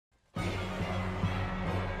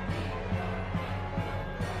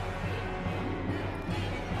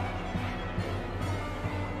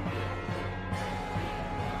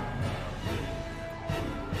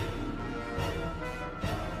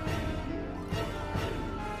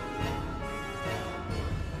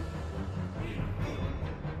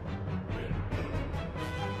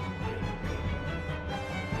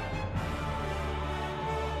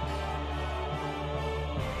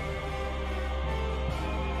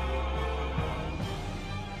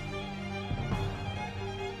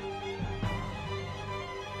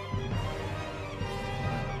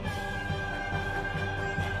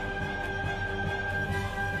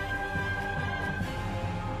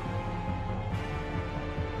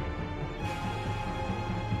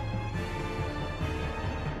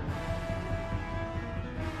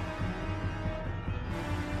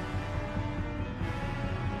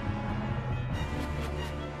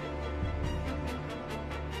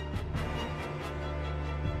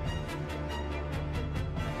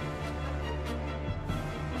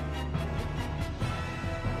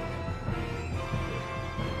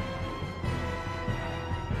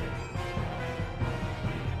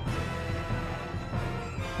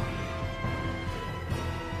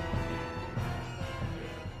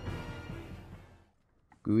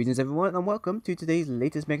Greetings everyone and welcome to today's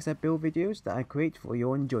latest mega set build videos that I create for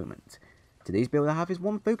your enjoyment. Today's build I have is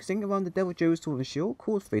one focusing around the deviljho sword and shield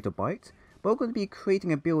called Fatal Bite, but we're going to be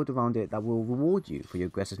creating a build around it that will reward you for your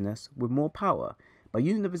aggressiveness with more power by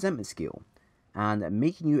using the resentment skill and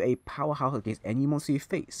making you a powerhouse against any monster you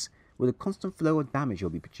face with a constant flow of damage you'll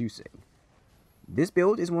be producing. This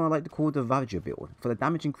build is what I like to call the Ravager build for the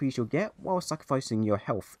damage increase you'll get while sacrificing your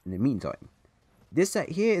health in the meantime. This set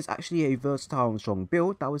here is actually a versatile and strong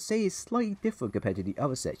build that I would say is slightly different compared to the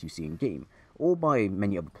other sets you see in game, or by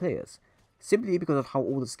many other players, simply because of how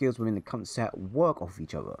all the skills within the current set work off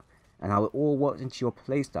each other, and how it all works into your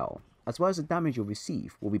playstyle, as well as the damage you'll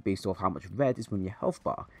receive will be based off how much red is from your health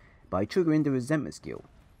bar, by triggering the resentment skill,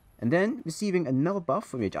 and then receiving another buff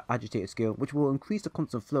from your agitator skill which will increase the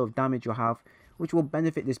constant flow of damage you'll have, which will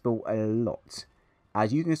benefit this build a lot,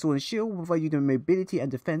 as using a sword and shield will provide you the mobility and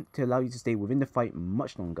defense to allow you to stay within the fight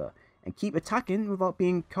much longer and keep attacking without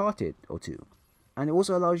being carted or two. And it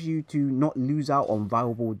also allows you to not lose out on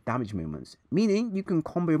valuable damage moments, meaning you can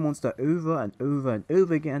combo your monster over and over and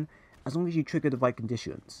over again as long as you trigger the right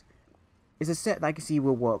conditions. It's a set that I can see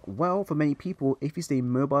will work well for many people if you stay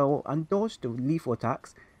mobile and dodge the lethal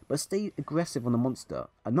attacks, but stay aggressive on the monster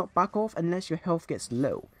and not back off unless your health gets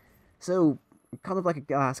low. So kind of like a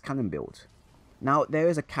glass cannon build. Now, there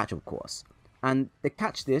is a catch of course, and the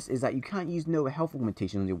catch to this is that you can't use no health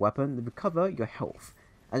augmentation on your weapon to recover your health,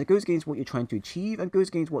 as it goes against what you're trying to achieve and goes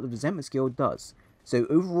against what the resentment skill does. So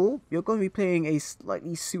overall, you're going to be playing a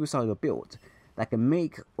slightly suicidal build that can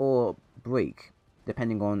make or break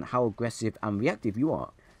depending on how aggressive and reactive you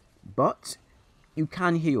are, but you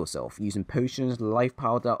can heal yourself using potions, life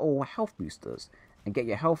powder or health boosters and get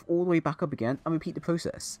your health all the way back up again and repeat the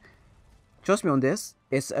process. Trust me on this,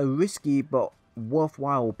 it's a risky but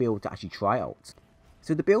worthwhile build to actually try out.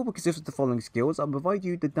 So the build will consist of the following skills that will provide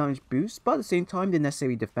you the damage boost, but at the same time the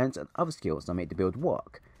necessary defense and other skills that make the build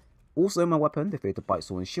work. Also, my weapon, the Fatal Bite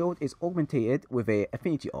sword and shield, is augmented with a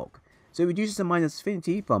affinity aug, so it reduces the minus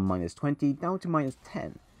affinity from minus 20 down to minus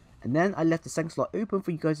 10. And then I left the second slot open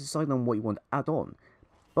for you guys to decide on what you want to add on.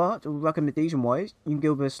 But recommendation wise, you can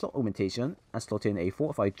go with a slot augmentation and slot in a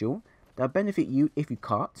fortified jewel that will benefit you if you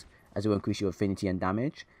cut, as it will increase your affinity and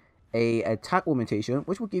damage, a attack augmentation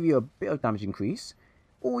which will give you a bit of damage increase,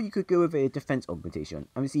 or you could go with a defense augmentation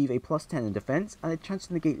and receive a plus 10 in defense and a chance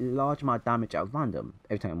to negate large amount of damage at random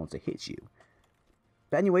every time a monster hits you.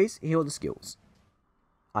 But anyways, here are the skills.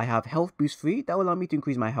 I have health boost 3 that will allow me to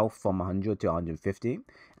increase my health from 100 to 150,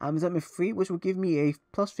 and resentment 3 which will give me a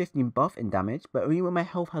plus 15 buff in damage but only when my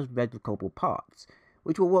health has red recoverable parts,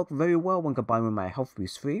 which will work very well when combined with my health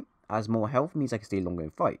boost 3, as more health means I can stay longer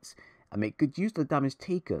in fights and make good use of the damage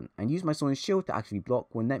taken, and use my sword and shield to actually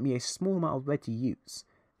block will net me a small amount of red to use.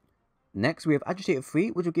 Next we have Agitator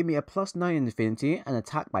 3 which will give me a plus 9 in affinity and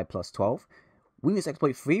attack by plus 12, Weakness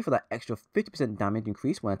Exploit 3 for that extra 50% damage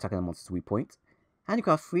increase when attacking a monster's weak point,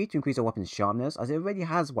 Handicraft 3 to increase a weapon's sharpness as it already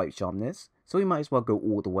has white sharpness, so we might as well go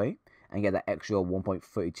all the way and get that extra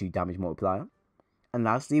 1.32 damage multiplier. And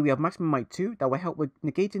lastly, we have Maximum Might 2 that will help with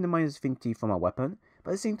negating the minus affinity from our weapon,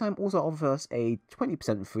 but at the same time also offers us a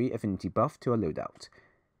 20% free affinity buff to our loadout.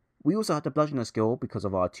 We also have the Bludgeoner skill because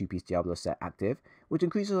of our 2-piece Diablo set active, which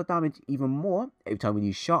increases our damage even more every time we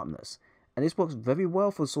use Sharpness. And this works very well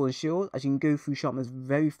for Sword and Shield as you can go through Sharpness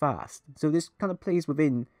very fast, so this kind of plays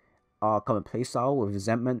within our current playstyle with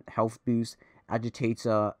Resentment, Health Boost,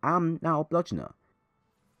 Agitator, and now Bludgeoner.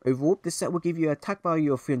 Overall, this set will give you an attack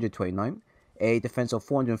value of 329, a defense of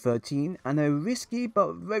 413, and a risky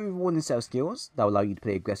but very rewarding set of skills that will allow you to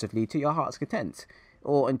play aggressively to your heart's content,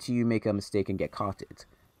 or until you make a mistake and get carted.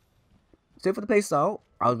 So for the playstyle,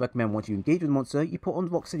 I would recommend once you engage with the monster, you put on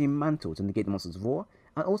the Rocksteady Mantle to negate the monster's roar,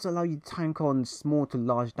 and also allow you to tank on small to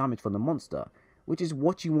large damage from the monster, which is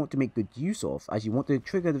what you want to make good use of, as you want to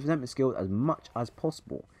trigger the resentment skill as much as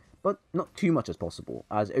possible, but not too much as possible,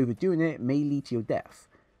 as overdoing it may lead to your death.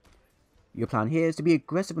 Your plan here is to be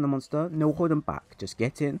aggressive on the monster, no holding back, just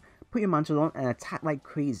get in, put your mantle on and attack like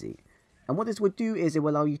crazy. And what this would do is it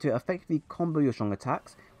will allow you to effectively combo your strong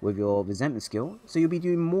attacks with your resentment skill, so you'll be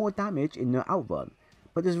doing more damage in your outrun,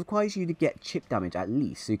 but this requires you to get chip damage at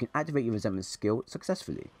least, so you can activate your resentment skill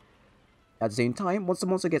successfully. At the same time, once the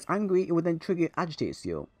monster gets angry, it will then trigger your agitator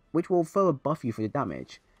skill, which will further buff you for your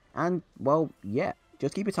damage. And, well, yeah,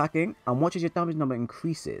 just keep attacking and watch as your damage number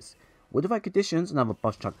increases. With the right conditions and other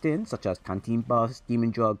buffs chucked in, such as Canteen buffs,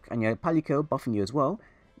 Demon Drug, and your Palico buffing you as well,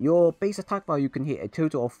 your base attack value can hit a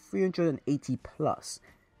total of 380 plus,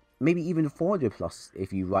 maybe even 400 plus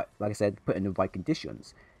if you, like I said, put in the right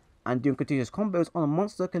conditions. And doing continuous combos on a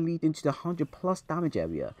monster can lead into the 100 plus damage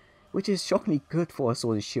area, which is shockingly good for a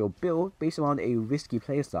sword and shield build based around a risky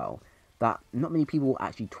playstyle that not many people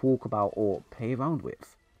actually talk about or play around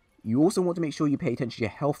with. You also want to make sure you pay attention to your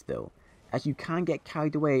health though, as you can get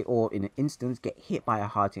carried away or in an instance get hit by a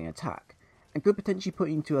hard-hitting attack, and could potentially put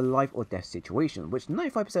you into a life or death situation, which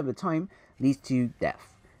 95% of the time leads to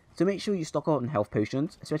death. So make sure you stock up on health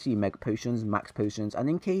potions, especially mega potions, max potions, and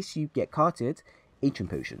in case you get carted, ancient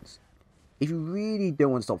potions. If you really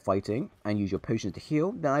don't want to stop fighting and use your potions to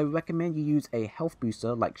heal, then I recommend you use a health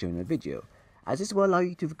booster like shown in the video, as this will allow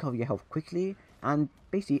you to recover your health quickly and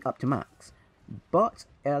basically up to max. But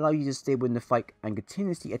it allows you to stay within the fight and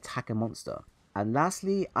continuously attack a monster. And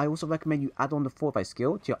lastly, I also recommend you add on the Fortify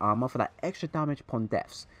skill to your armor for that extra damage upon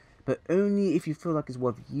deaths, but only if you feel like it's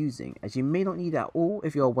worth using, as you may not need it at all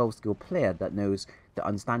if you're a well-skilled player that knows the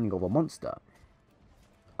understanding of a monster.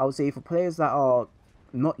 I would say for players that are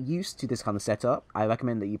not used to this kind of setup, I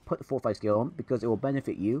recommend that you put the Fortify skill on because it will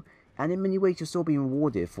benefit you, and in many ways you're still being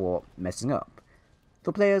rewarded for messing up.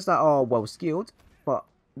 For players that are well-skilled, but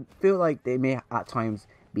feel like they may at times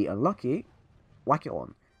be unlucky, whack it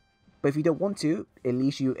on. But if you don't want to, it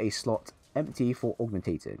leaves you a slot empty for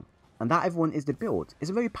augmentating. And that, everyone, is the build. It's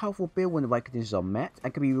a very powerful build when the right conditions are met,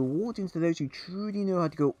 and can be rewarding to those who truly know how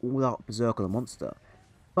to go all out berserk on a monster.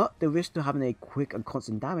 But the risk to having a quick and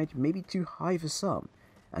constant damage may be too high for some,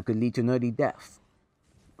 and could lead to an early death.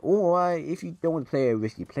 Or if you don't want to play a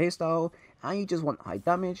risky playstyle, and you just want high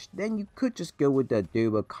damage, then you could just go with the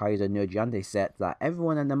Doba Kaiser Nergiante set that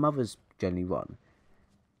everyone and their mothers generally run.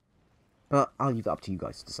 But I'll leave it up to you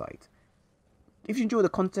guys to decide. If you enjoy the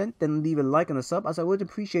content, then leave a like and a sub, as I would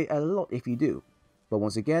appreciate a lot if you do. But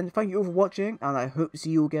once again, thank you all for watching, and I hope to see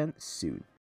you again soon.